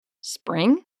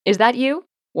Spring? Is that you?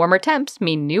 Warmer temps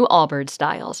mean new Allbirds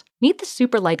styles. Meet the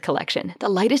Super Light Collection, the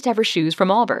lightest ever shoes from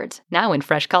Allbirds, now in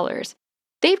fresh colors.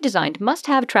 They've designed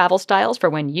must-have travel styles for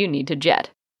when you need to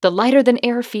jet. The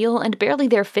lighter-than-air feel and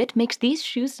barely-there fit makes these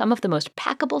shoes some of the most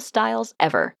packable styles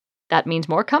ever. That means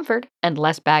more comfort and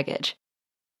less baggage.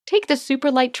 Take the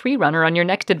Super Light Tree Runner on your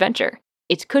next adventure.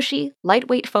 Its cushy,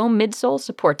 lightweight foam midsole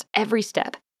supports every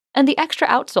step, and the extra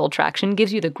outsole traction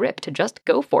gives you the grip to just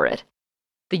go for it.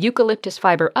 The eucalyptus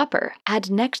fiber upper adds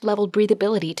next-level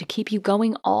breathability to keep you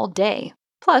going all day.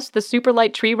 Plus, the Super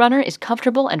Light Tree Runner is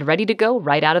comfortable and ready to go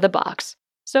right out of the box.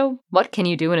 So, what can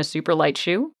you do in a super light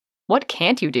shoe? What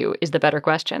can't you do is the better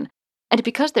question. And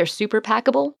because they're super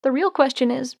packable, the real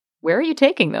question is, where are you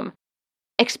taking them?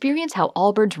 Experience how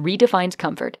Allbirds redefines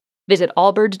comfort. Visit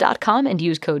allbirds.com and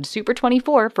use code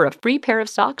SUPER24 for a free pair of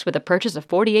socks with a purchase of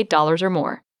 $48 or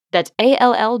more. That's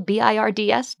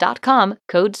ALLBIRDS.com,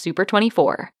 code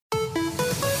SUPER24.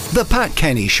 The Pat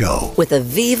Kenny Show with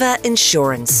Aviva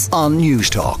Insurance on News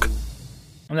Talk.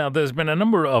 Now, there's been a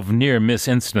number of near-miss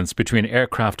incidents between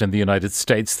aircraft in the United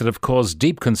States that have caused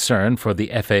deep concern for the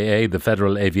FAA, the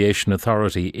Federal Aviation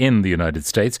Authority in the United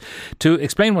States. To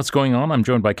explain what's going on, I'm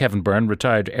joined by Kevin Byrne,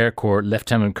 retired Air Corps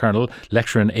Lieutenant Colonel,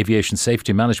 lecturer in Aviation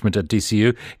Safety Management at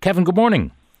DCU. Kevin, good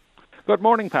morning. Good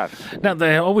morning, Pat. Now,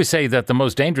 they always say that the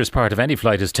most dangerous part of any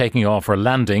flight is taking off or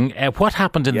landing. What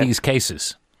happened in these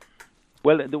cases?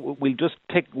 Well, we'll just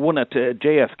take one at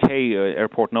JFK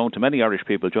airport, known to many Irish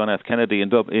people, John F. Kennedy in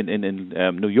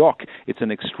New York. It's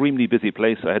an extremely busy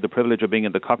place. I had the privilege of being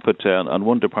in the cockpit on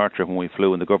one departure when we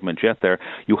flew in the government jet there.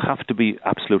 You have to be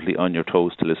absolutely on your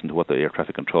toes to listen to what the air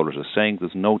traffic controllers are saying.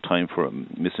 There's no time for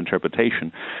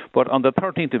misinterpretation. But on the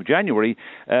 13th of January,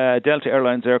 Delta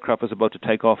Airlines aircraft was about to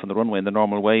take off on the runway in the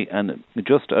normal way, and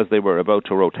just as they were about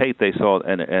to rotate, they saw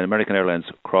an American Airlines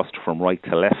crossed from right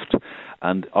to left.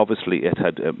 And obviously it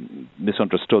had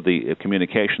misunderstood the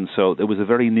communication, so it was a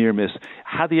very near miss.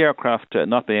 Had the aircraft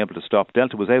not been able to stop,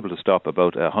 Delta was able to stop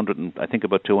about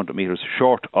 200 metres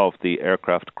short of the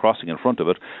aircraft crossing in front of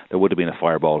it. There would have been a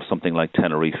fireball, something like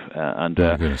Tenerife.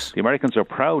 The Americans are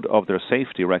proud of their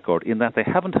safety record in that they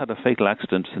haven't had a fatal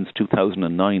accident since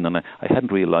 2009, and I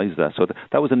hadn't realised that. So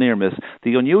that was a near miss.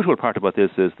 The unusual part about this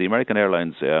is the American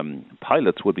Airlines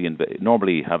pilots would be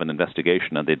normally have an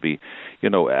investigation, and they'd be,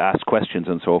 asked questions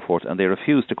and so forth, and they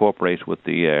refused to cooperate with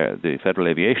the Federal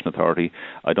Aviation Authority.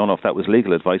 I don't know if that was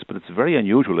legal advice, but it's very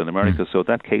unusual in America, so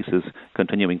that case is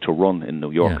continuing to run in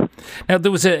New York. Yeah. Now,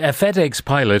 there was a FedEx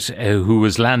pilot who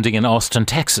was landing in Austin,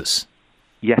 Texas.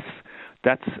 Yes.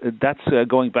 That's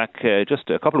going back just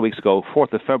a couple of weeks ago,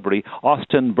 4th of February.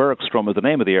 Austin Bergstrom is the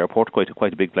name of the airport, quite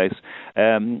a big place.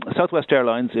 Southwest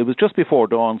Airlines, it was just before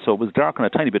dawn, so it was dark and a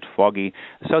tiny bit foggy.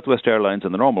 Southwest Airlines,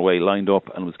 in the normal way, lined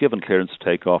up and was given clearance to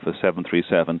take off a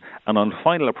 737. And on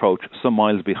final approach, some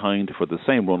miles behind for the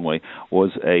same runway,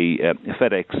 was a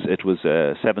FedEx. It was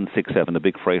a 767, a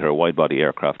big freighter, wide-body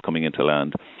aircraft coming into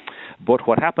land. But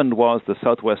what happened was the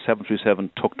Southwest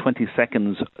 737 took 20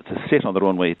 seconds to sit on the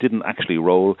runway. It didn't actually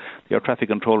roll. The air traffic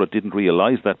controller didn't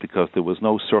realise that because there was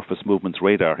no surface movements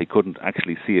radar. He couldn't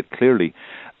actually see it clearly.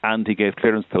 And he gave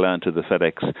clearance to land to the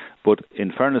FedEx. But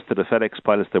in fairness to the FedEx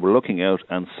pilots, they were looking out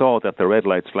and saw that the red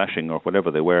lights flashing, or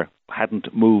whatever they were,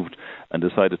 hadn't moved, and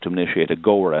decided to initiate a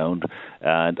go-around.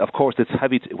 And of course, it's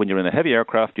heavy. When you're in a heavy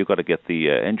aircraft, you've got to get the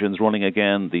engines running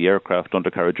again, the aircraft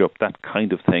undercarriage up, that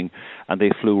kind of thing. And they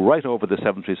flew right over the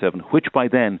 737, which by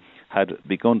then had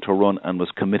begun to run and was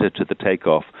committed to the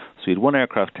takeoff. So you had one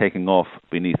aircraft taking off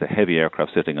beneath a heavy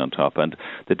aircraft sitting on top, and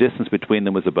the distance between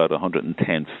them was about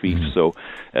 110 feet. So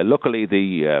luckily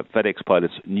the FedEx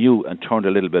pilots knew and turned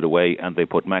a little bit away, and they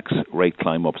put max rate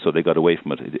climb up, so they got away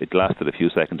from it. It lasted a few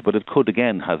seconds, but it could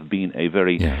again have been a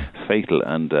very fatal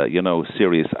and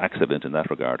serious accident in that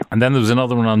regard. And then there was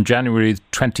another one on January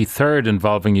 23rd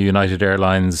involving a United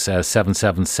Airlines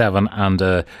 777 and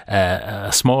a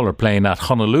smaller plane at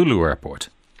Honolulu Airport.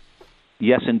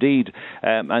 Yes, indeed.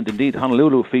 And indeed,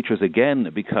 Honolulu features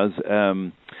again because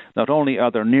not only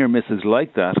are there near misses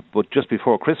like that, but just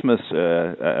before Christmas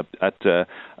at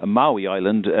Maui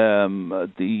Island,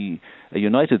 a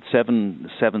United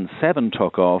 777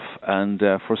 took off, and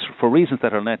for reasons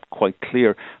that are not quite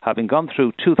clear, having gone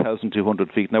through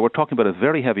 2,200 feet. Now, we're talking about a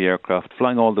very heavy aircraft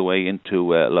flying all the way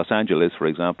into Los Angeles, for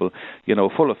example,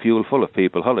 full of fuel, full of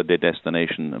people, holiday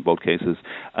destination in both cases,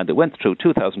 and it went through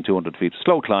 2,200 feet,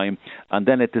 slow climb, and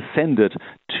then it descended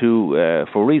to,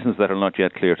 for reasons that are not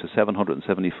yet clear, to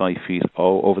 775 feet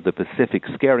over the Pacific,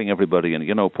 scaring everybody and,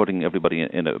 putting everybody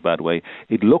in a bad way.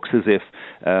 It looks as if,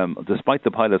 despite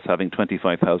the pilots having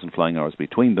 25,000 flying hours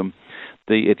between them,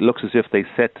 it looks as if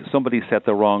somebody set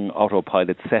the wrong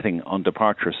autopilot setting on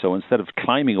departure. So instead of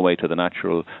climbing away to the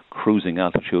natural cruising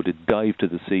altitude, it dived to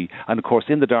the sea. And of course,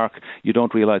 in the dark, you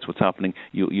don't realise what's happening.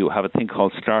 You have a thing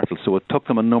called startle. So it took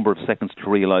them a number of seconds to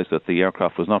realise that the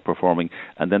aircraft was not performing,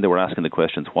 and then they were asking the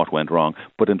questions, what went wrong?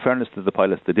 But in fairness to the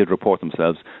pilots, they did report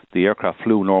themselves. The aircraft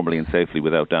flew normally and safely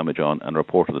without damage on, and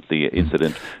reported the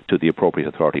incident to the appropriate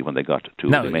authority when they got to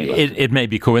the mainland. It may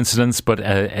be coincidence, but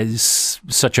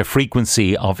such a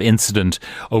frequency of incident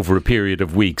over a period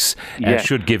of weeks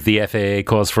should give the FAA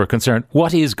cause for concern.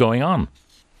 What is going on?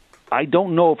 I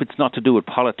don't know if it's not to do with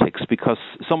politics, because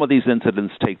some of these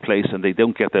incidents take place and they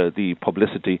don't get the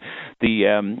publicity.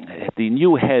 The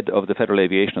new head of the Federal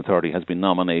Aviation Authority has been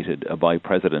nominated by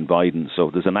President Biden, so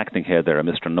there's an acting head there,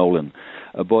 Mr. Nolan.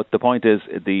 But the point is,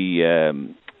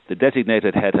 the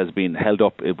designated head has been held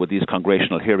up with these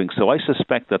congressional hearings. So I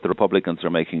suspect that the Republicans are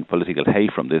making political hay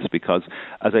from this because,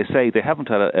 as I say, they haven't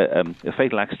had a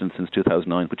fatal accident since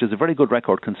 2009, which is a very good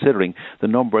record considering the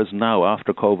numbers now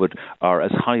after COVID are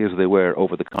as high as they were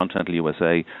over the continental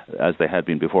USA as they had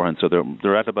been beforehand. So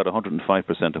they're at about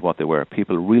 105% of what they were.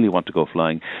 People really want to go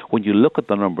flying. When you look at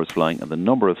the numbers flying and the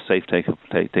number of safe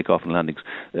takeoff and landings,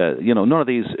 none of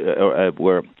these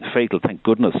were fatal, thank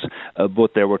goodness,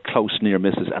 but there were close near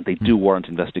misses, and they do warrant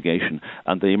investigation.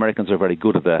 And the Americans are very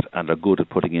good at that and are good at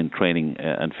putting in training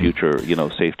and future,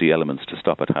 safety elements to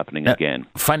stop it happening again.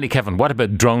 Finally, Kevin, what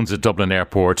about drones at Dublin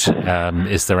Airport?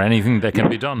 Is there anything that can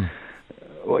be done?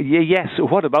 Yes.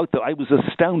 What about I was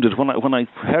astounded when I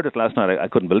heard it last night. I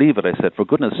couldn't believe it. I said, for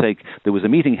goodness sake, there was a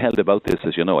meeting held about this,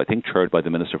 as you know, I think chaired by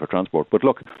the Minister for Transport. But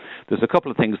look, there's a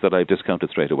couple of things that I've discounted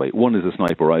straight away. One is a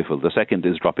sniper rifle. The second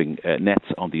is dropping nets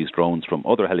on these drones from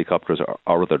other helicopters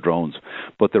or other drones.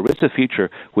 But there is a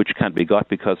feature which can't be got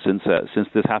because since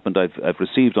this happened, I've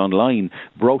received online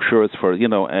brochures for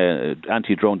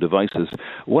anti-drone devices.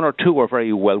 One or two are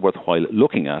very well worthwhile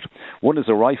looking at. One is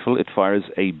a rifle. It fires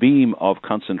a beam of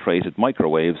concentrated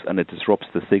microwaves and it disrupts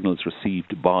the signals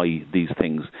received by these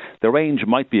things. The range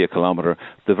might be 1 kilometre.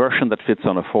 The version that fits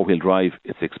on a four-wheel drive,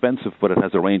 it's expensive, but it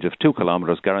has a range of 2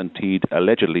 kilometres guaranteed,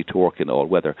 allegedly, to work in all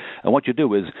weather. And what you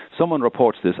do is, someone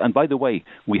reports this, and by the way,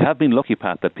 we have been lucky,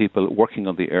 Pat, that people working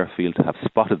on the airfield have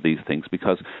spotted these things,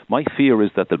 because my fear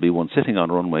is that there'll be one sitting on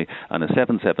a runway and a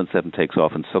 777 takes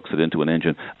off and sucks it into an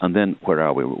engine, and then where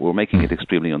are we? We're making it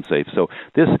extremely unsafe. So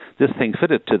this thing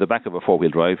fitted to the back of a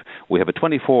four-wheel drive. We have a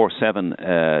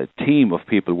 24/7 team of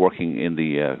people working in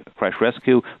the crash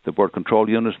rescue, the bird control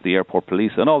unit, the airport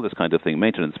police, and all this kind of thing,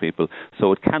 maintenance people.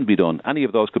 So it can be done. Any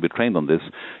of those could be trained on this.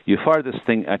 You fire this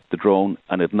thing at the drone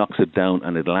and it knocks it down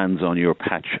and it lands on your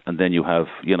patch, and then you have,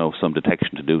 some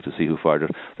detection to do to see who fired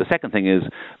it. The second thing is,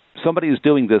 somebody is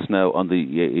doing this now on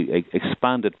the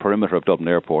expanded perimeter of Dublin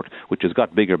Airport, which has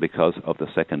got bigger because of the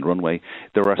second runway.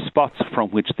 There are spots from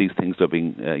which these things are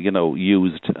being,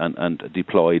 used and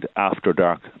deployed after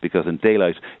dark, because in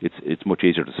daylight it's much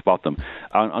easier to spot them.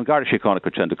 On Garda Síochána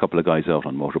could send a couple of guys out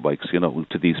on motorbikes,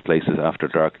 to these places after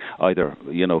dark, either,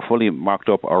 fully marked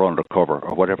up or undercover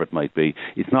or whatever it might be.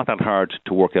 It's not that hard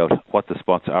to work out what the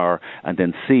spots are and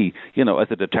then see, as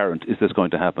a deterrent, is this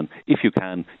going to happen? If you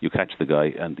can, you catch the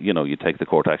guy and, you take the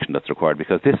court action that's required,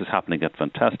 because this is happening at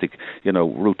fantastic,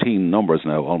 routine numbers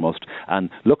now almost. And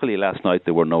luckily last night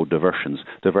there were no diversions.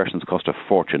 Diversions cost a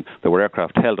fortune. There were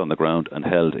aircraft held on the ground and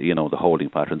held, the holding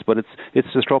patterns. But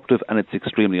it's disruptive and it's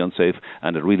extremely unsafe,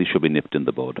 and it really should be nipped in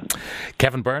the bud.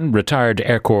 Kevin Byrne, retired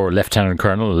Air Corps Lieutenant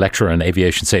Colonel, lecturer in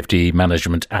Aviation Safety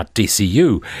Management at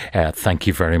DCU. Thank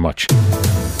you very much.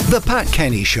 The Pat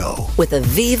Kenny Show with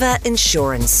Aviva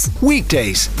Insurance.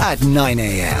 Weekdays at 9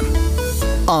 a.m.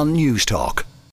 on News Talk.